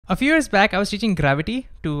A few years back, I was teaching gravity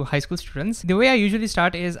to high school students. The way I usually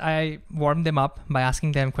start is I warm them up by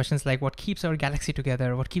asking them questions like what keeps our galaxy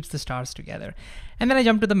together, what keeps the stars together. And then I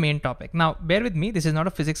jump to the main topic. Now, bear with me, this is not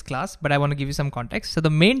a physics class, but I want to give you some context. So the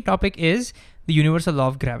main topic is the universal law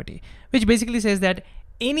of gravity, which basically says that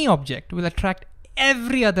any object will attract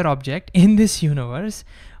every other object in this universe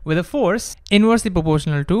with a force inversely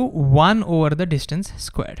proportional to 1 over the distance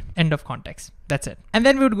squared. End of context. That's it. And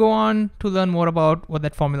then we would go on to learn more about what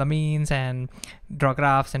that formula means and draw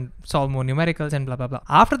graphs and solve more numericals and blah, blah, blah.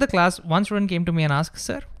 After the class, one student came to me and asked,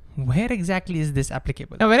 "Sir, where exactly is this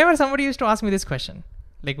applicable?" Now, whenever somebody used to ask me this question,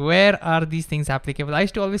 like where are these things applicable, I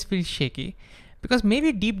used to always feel shaky because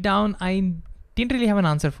maybe deep down I didn't really have an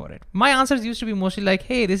answer for it. My answers used to be mostly like,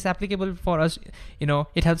 hey, this is applicable for us. You know,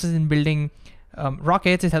 it helps us in building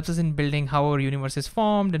rockets, it helps us in building how our universe is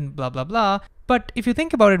formed and blah, blah, blah. But if you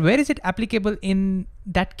think about it, where is it applicable in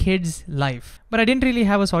that kid's life? But I didn't really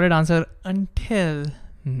have a solid answer until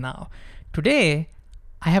now. Today,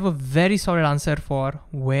 I have a very solid answer for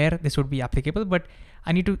where this would be applicable, but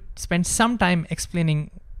I need to spend some time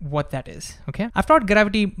explaining what that is, okay? I've taught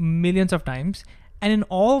gravity millions of times, and in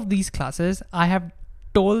all of these classes, I have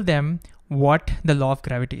told them what the law of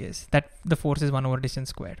gravity is, that the force is 1 over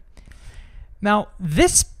distance squared. Now,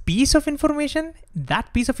 this piece of information,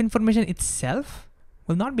 that piece of information itself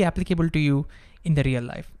will not be applicable to you in the real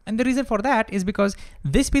life. And the reason for that is because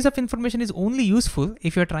this piece of information is only useful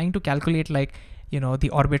if you're trying to calculate like, you know,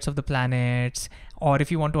 the orbits of the planets, or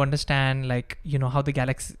if you want to understand like, you know, how the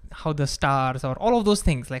galaxy, how the stars, or all of those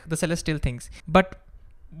things, like the celestial things. But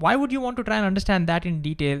why would you want to try and understand that in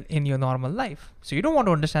detail in your normal life? So you don't want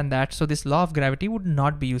to understand that. So this law of gravity would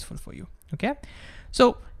not be useful for you, okay?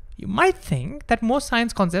 So you might think that most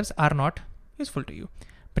science concepts are not useful to you,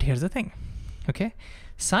 but here's the thing, okay?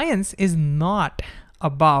 Science is not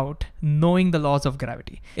about knowing the laws of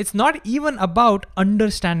gravity. It's not even about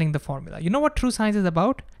understanding the formula. You know what true science is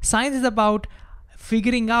about? Science is about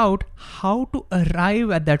figuring out how to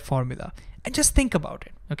arrive at that formula. And just think about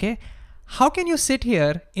it, okay? How can you sit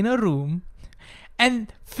here in a room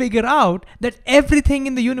and figure out that everything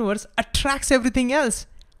in the universe attracts everything else?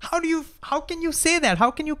 How can you say that? How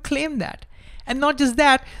can you claim that? And not just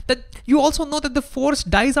that you also know that the force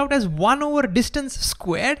dies out as 1 over distance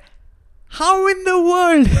squared. How in the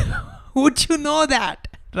world would you know that,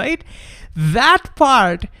 right? That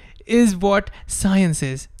part is what science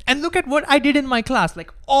is. And look at what I did in my class,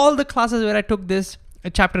 like all the classes where I took this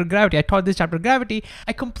chapter gravity, I taught this chapter gravity,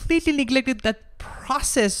 I completely neglected that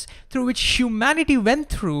process through which humanity went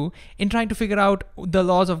through in trying to figure out the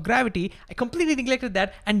laws of gravity. I completely neglected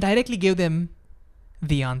that and directly gave them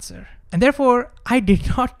the answer. And therefore, I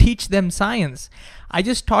did not teach them science. I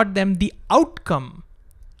just taught them the outcome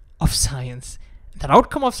of science. That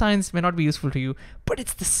outcome of science may not be useful to you, but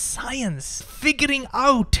it's the science figuring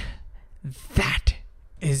out that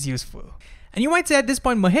is useful. And you might say at this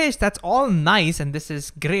point, Mahesh, that's all nice and this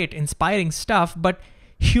is great, inspiring stuff, but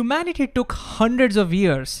humanity took hundreds of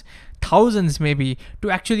years, thousands maybe,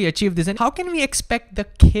 to actually achieve this. And how can we expect the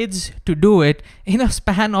kids to do it in a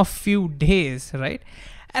span of few days, right?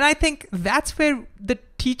 And I think that's where the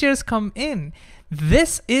teachers come in.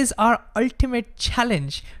 This is our ultimate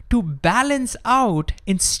challenge, to balance out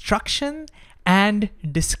instruction and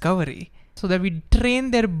discovery so that we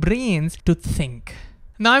train their brains to think.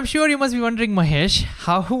 Now, I'm sure you must be wondering, Mahesh,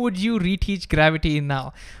 how would you reteach gravity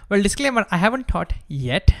now? Well, disclaimer, I haven't taught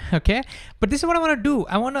yet, okay? But this is what I want to do.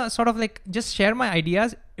 I want to sort of like just share my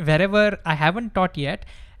ideas wherever I haven't taught yet.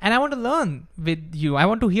 And I want to learn with you. I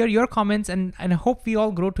want to hear your comments and I hope we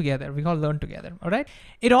all grow together. We all learn together, all right?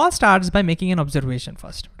 It all starts by making an observation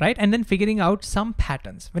first, right? And then figuring out some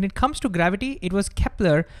patterns. When it comes to gravity, it was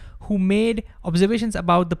Kepler who made observations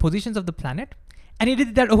about the positions of the planet. And he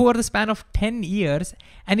did that over the span of 10 years.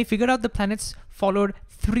 And he figured out the planets followed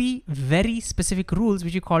 3 very specific rules,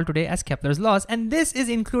 which we call today as Kepler's laws. And this is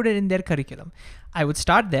included in their curriculum. I would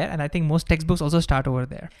start there. And I think most textbooks also start over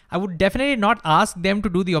there. I would definitely not ask them to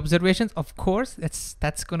do the observations. Of course,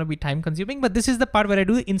 that's going to be time consuming. But this is the part where I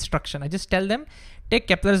do the instruction. I just tell them, take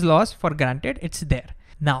Kepler's laws for granted. It's there.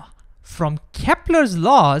 Now, from Kepler's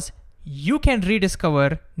laws, you can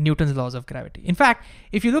rediscover Newton's laws of gravity. In fact,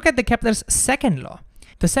 if you look at the Kepler's second law,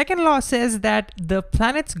 the second law says that the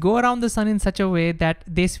planets go around the sun in such a way that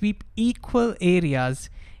they sweep equal areas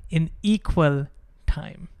in equal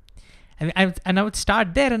time. And I would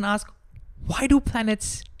start there and ask, why do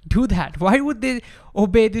planets do that? Why would they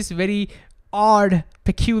obey this very odd,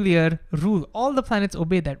 peculiar rule? All the planets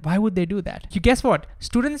obey that. Why would they do that? You guess what?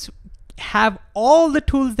 Students have all the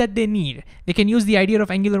tools that they need. They can use the idea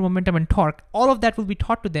of angular momentum and torque. All of that will be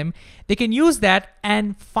taught to them. They can use that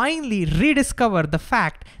and finally rediscover the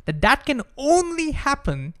fact that that can only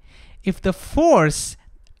happen if the force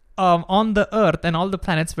on the Earth and all the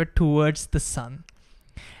planets were towards the sun.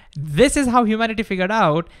 This is how humanity figured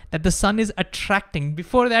out that the sun is attracting.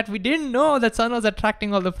 Before that, we didn't know that sun was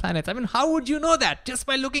attracting all the planets. I mean, how would you know that? Just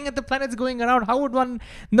by looking at the planets going around, how would one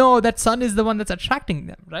know that sun is the one that's attracting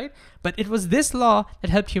them, right? But it was this law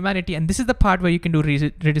that helped humanity, and this is the part where you can do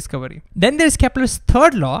rediscovery. Then there's Kepler's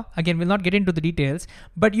third law. Again, we'll not get into the details,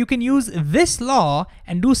 but you can use this law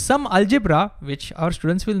and do some algebra, which our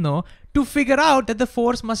students will know, to figure out that the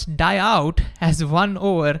force must die out as 1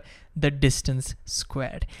 over the distance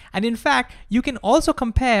squared. And in fact, you can also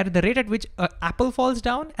compare the rate at which an apple falls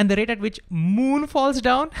down and the rate at which moon falls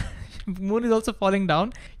down. Moon is also falling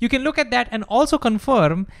down. You can look at that and also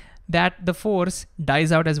confirm that the force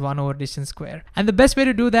dies out as 1 over distance square. And the best way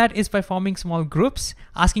to do that is by forming small groups,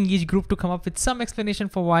 asking each group to come up with some explanation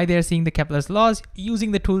for why they're seeing the Kepler's laws,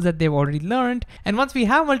 using the tools that they've already learned. And once we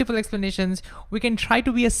have multiple explanations, we can try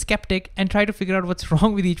to be a skeptic and try to figure out what's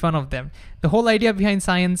wrong with each one of them. The whole idea behind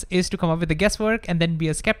science is to come up with the guesswork and then be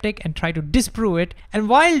a skeptic and try to disprove it. And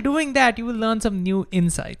while doing that, you will learn some new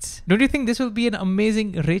insights. Don't you think this will be an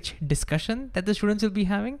amazing, rich discussion that the students will be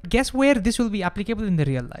having? Guess where this will be applicable in the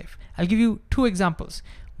real life? I'll give you 2 examples.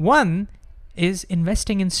 One is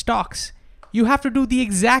investing in stocks. You have to do the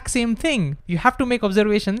exact same thing. You have to make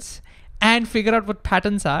observations and figure out what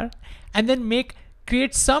patterns are, and then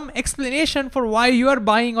create some explanation for why you are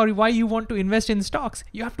buying or why you want to invest in stocks.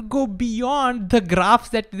 You have to go beyond the graphs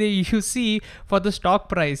that you see for the stock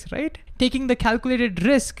price, right? Taking the calculated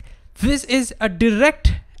risk. This is a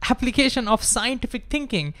direct application of scientific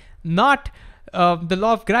thinking, not the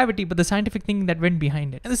law of gravity, but the scientific thinking that went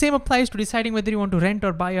behind it. And the same applies to deciding whether you want to rent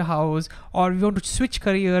or buy a house, or you want to switch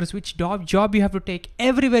careers, which job you have to take.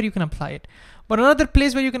 Everywhere you can apply it. But another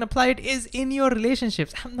place where you can apply it is in your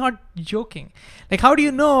relationships. I'm not joking. Like, how do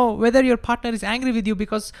you know whether your partner is angry with you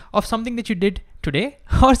because of something that you did today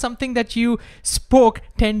or something that you spoke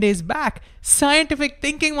 10 days back? Scientific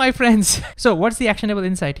thinking, my friends. So what's the actionable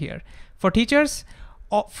insight here? For teachers,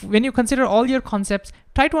 when you consider all your concepts,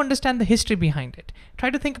 try to understand the history behind it. Try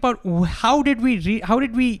to think about how did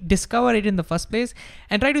we discover it in the first place,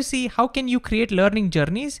 and try to see how can you create learning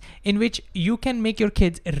journeys in which you can make your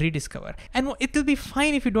kids rediscover. And it will be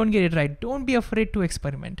fine if you don't get it right. Don't be afraid to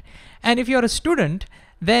experiment. And if you're a student,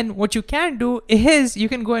 then what you can do is you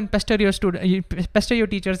can go and pester your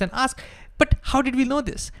teachers and ask, but how did we know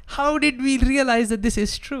this? How did we realize that this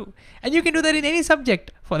is true? And you can do that in any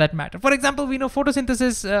subject for that matter. For example, we know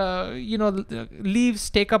photosynthesis, leaves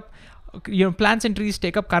take up, plants and trees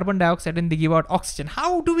take up carbon dioxide and they give out oxygen.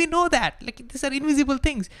 How do we know that? Like, these are invisible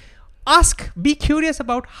things. Be curious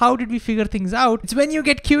about how did we figure things out. It's when you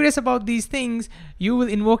get curious about these things, you will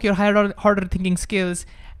invoke your higher order thinking skills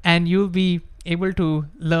and you'll be able to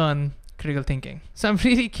learn critical thinking. So I'm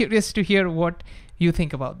really curious to hear what you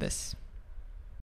think about this.